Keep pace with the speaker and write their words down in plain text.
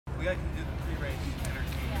We got to do the pre-race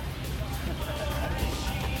entertainment.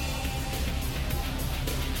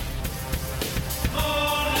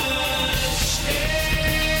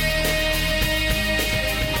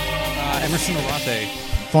 Emerson Oronte.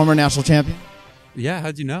 Former national champion? Yeah,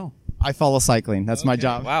 how'd you know? I follow cycling. That's my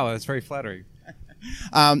job. Wow, that's very flattering.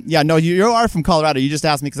 Yeah, no, you are from Colorado. You just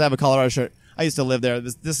asked me because I have a Colorado shirt. I used to live there.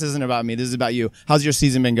 This isn't about me. This is about you. How's your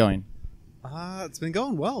season been going? It's been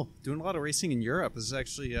going well. Doing a lot of racing in Europe. This is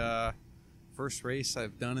actually first race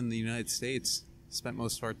I've done in the United States. Spent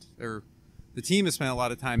most of the team has spent a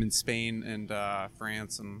lot of time in Spain and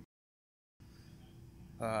France, and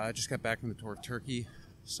I just got back from the tour of Turkey,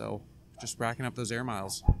 so just racking up those air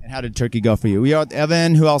miles. And how did Turkey go for you? We are with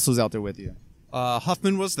Evan. Who else was out there with you?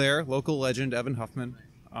 Huffman was there, local legend Evan Huffman.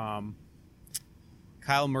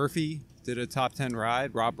 Kyle Murphy did a top 10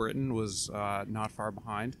 ride. Rob Britton was not far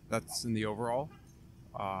behind. That's in the overall.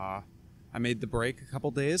 I made the break a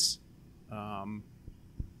couple days.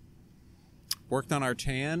 Worked on our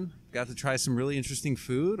tan. Got to try some really interesting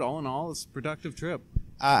food. All in all, it's a productive trip.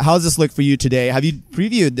 How does this look for you today? Have you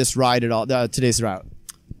previewed this ride at all, today's route?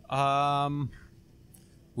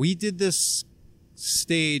 We did this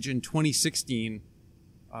stage in 2016.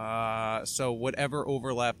 So whatever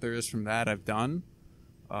overlap there is from that, I've done.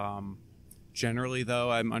 Generally,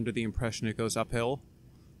 though, I'm under the impression it goes uphill.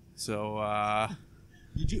 So,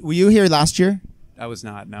 were you here last year? I was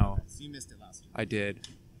not, no. So you missed it last year. I did.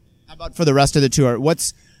 How about for the rest of the tour?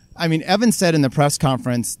 Evan said in the press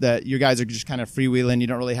conference that you guys are just kind of freewheeling. You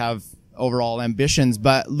don't really have overall ambitions.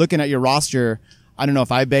 But looking at your roster, I don't know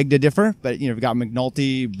if I beg to differ, but you've got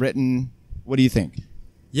McNulty, Britton. What do you think?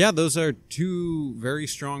 Yeah, those are two very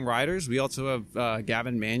strong riders. We also have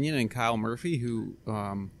Gavin Mannion and Kyle Murphy, who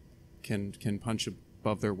can punch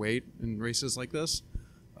above their weight in races like this.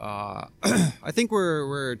 I think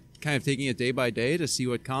we're kind of taking it day by day to see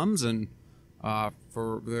what comes, and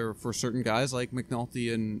for certain guys like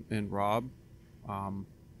McNulty and Rob,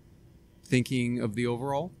 thinking of the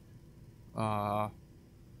overall.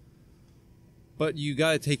 But you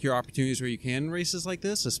got to take your opportunities where you can in races like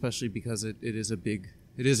this, especially because it is a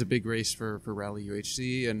big race for Ralley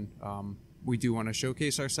UHC, and we do want to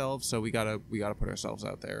showcase ourselves, so we gotta put ourselves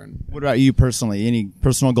out there. And what about you personally? Any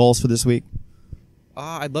personal goals for this week?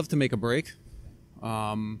 I'd love to make a break.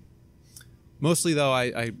 Mostly though,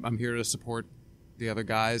 I'm here to support the other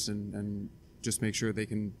guys and just make sure they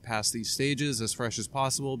can pass these stages as fresh as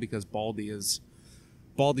possible, because Baldy's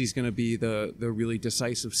going to be the really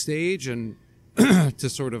decisive stage, and to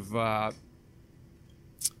sort of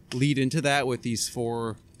lead into that with these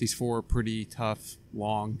four pretty tough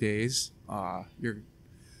long days. Guys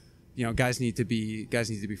need to be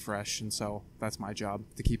fresh, and so that's my job,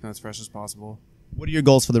 to keep them as fresh as possible. What are your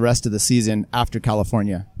goals for the rest of the season after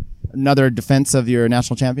California? Another defense of your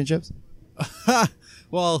national championships?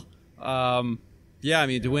 Well, yeah,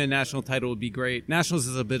 to win a national title would be great. Nationals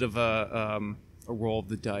is a bit of a roll of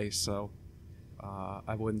the dice, so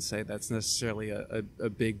I wouldn't say that's necessarily a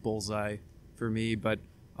big bullseye for me, but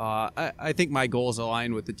I think my goals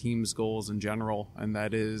align with the team's goals in general, and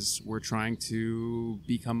that is we're trying to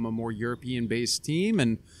become a more European-based team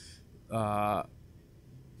and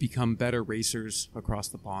become better racers across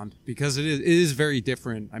the pond, because it is very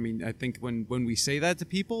different. I think when we say that to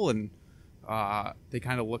people and they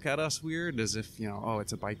kind of look at us weird, as if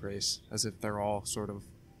it's a bike race, as if they're all sort of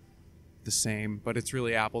the same, but it's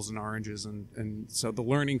really apples and oranges, and so the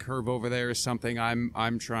learning curve over there is something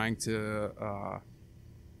I'm trying to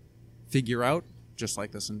figure out, just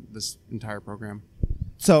like this entire program.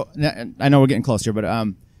 So I know we're getting close here, but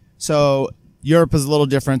so Europe is a little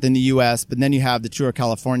different than the U.S., but then you have the Tour of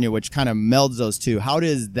California, which kind of melds those two. How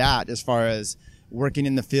does that, as far as working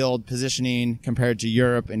in the field, positioning, compared to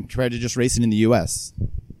Europe and compared to just racing in the U.S.?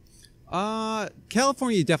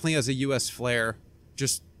 California definitely has a U.S. flair,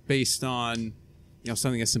 just based on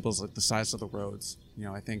something as simple as like the size of the roads.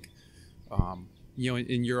 I think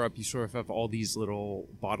in Europe you sort of have all these little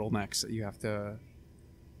bottlenecks that you have to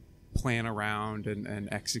plan around and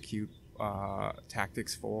execute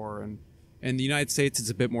tactics for, and in the United States it's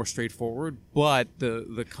a bit more straightforward, but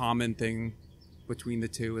the common thing between the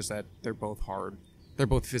two is that they're both hard. They're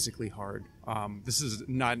both physically hard. This is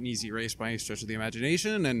not an easy race by any stretch of the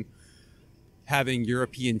imagination, and having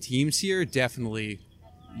European teams here, definitely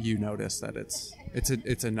you notice that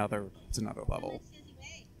it's another level.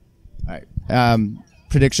 All right.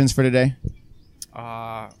 Predictions for today?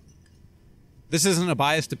 This isn't a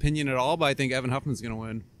biased opinion at all, but I think Evan Huffman's going to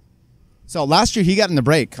win. So last year he got in the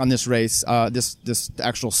break on this race, this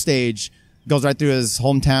actual stage. Goes right through his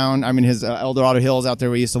hometown. His El Dorado Hills out there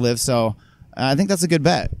where he used to live. So I think that's a good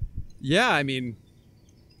bet. Yeah,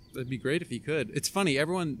 That'd be great if he could. It's funny,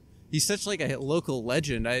 he's such like a local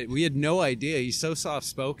legend. We had no idea. He's so soft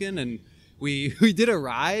spoken, and we did a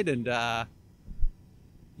ride, and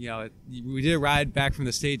we did a ride back from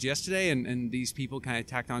the stage yesterday, and these people kind of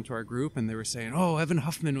tacked onto our group, and they were saying, "Oh, Evan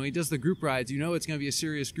Huffman, when he does the group rides, it's going to be a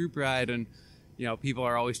serious group ride," and people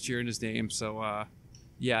are always cheering his name. So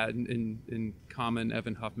in common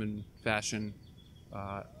Evan Huffman fashion,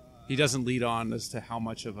 he doesn't lead on as to how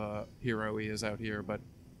much of a hero he is out here, but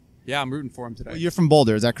yeah, I'm rooting for him today. Well, you're from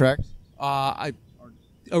Boulder, is that correct?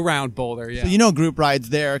 Around Boulder, yeah. So group rides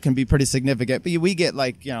there can be pretty significant, but we get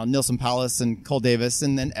Nilsson Palace and Cole Davis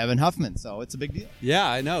and then Evan Huffman, so it's a big deal. Yeah,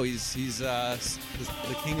 I know. He's the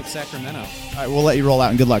king of Sacramento. All right, we'll let you roll out,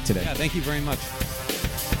 and good luck today. Yeah, thank you very much.